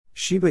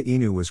Shiba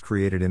Inu was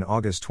created in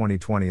August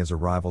 2020 as a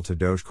rival to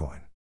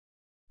Dogecoin.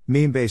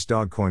 Meme-based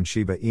dogcoin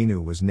Shiba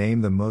Inu was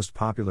named the most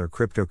popular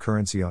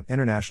cryptocurrency on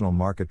international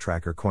market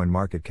tracker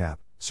CoinMarketCap,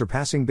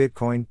 surpassing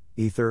Bitcoin,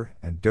 Ether,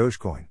 and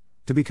Dogecoin,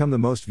 to become the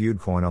most viewed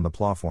coin on the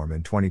platform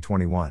in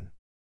 2021.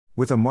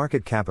 With a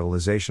market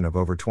capitalization of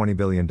over $20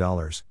 billion,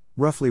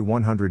 roughly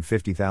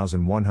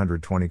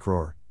 150,120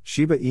 crore,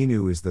 Shiba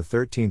Inu is the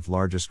 13th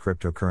largest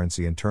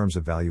cryptocurrency in terms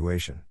of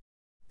valuation.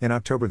 In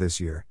October this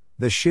year,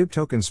 the SHIB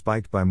token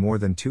spiked by more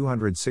than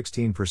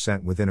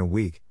 216% within a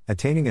week,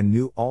 attaining a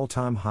new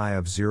all-time high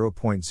of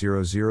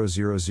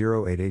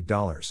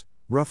 $0.000088,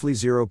 roughly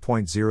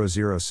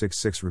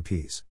 0.0066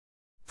 rupees.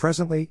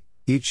 Presently,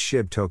 each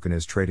SHIB token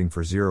is trading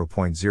for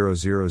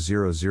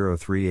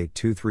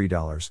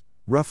 $0.00003823,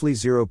 roughly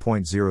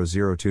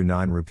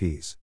 0.0029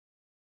 rupees.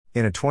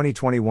 In a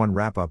 2021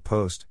 wrap-up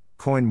post,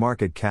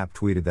 CoinMarketCap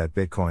tweeted that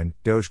Bitcoin,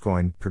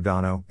 Dogecoin,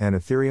 Cardano, and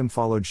Ethereum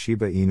followed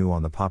Shiba Inu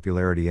on the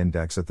popularity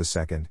index at the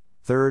 2nd,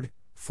 3rd,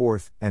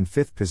 4th, and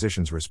 5th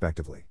positions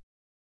respectively.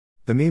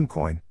 The meme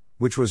coin,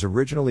 which was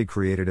originally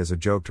created as a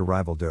joke to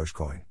rival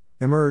Dogecoin,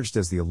 emerged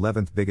as the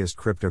 11th biggest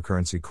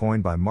cryptocurrency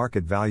coin by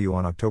market value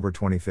on October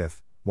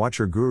 25,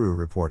 Watcher Guru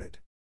reported.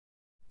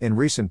 In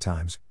recent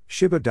times,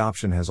 SHIB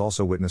adoption has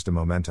also witnessed a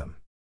momentum.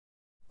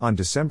 On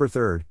December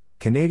 3,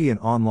 Canadian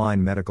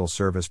online medical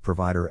service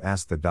provider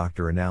Ask the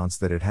Doctor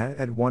announced that it had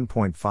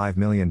 $1.5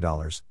 million,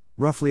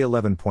 roughly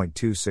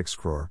 11.26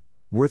 crore,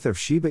 worth of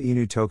Shiba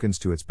Inu tokens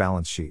to its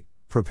balance sheet,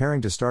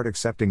 preparing to start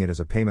accepting it as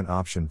a payment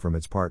option from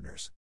its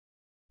partners.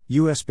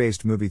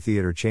 US-based movie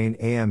theater chain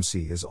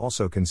AMC is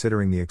also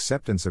considering the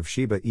acceptance of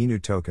Shiba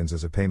Inu tokens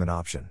as a payment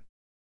option.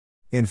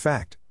 In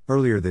fact,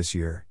 earlier this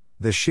year,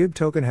 the SHIB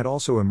token had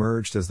also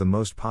emerged as the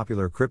most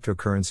popular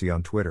cryptocurrency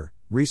on Twitter,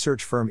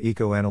 research firm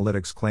Eco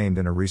Analytics claimed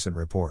in a recent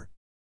report.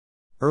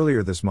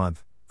 Earlier this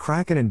month,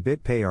 Kraken and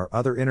BitPay are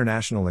other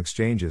international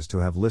exchanges to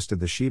have listed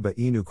the Shiba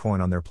Inu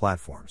coin on their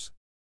platforms.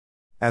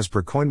 As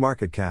per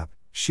CoinMarketCap,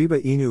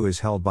 Shiba Inu is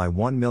held by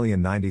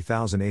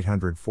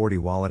 1,090,840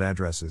 wallet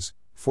addresses,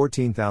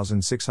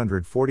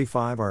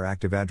 14,645 are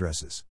active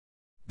addresses.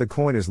 The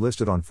coin is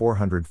listed on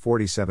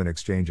 447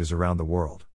 exchanges around the world.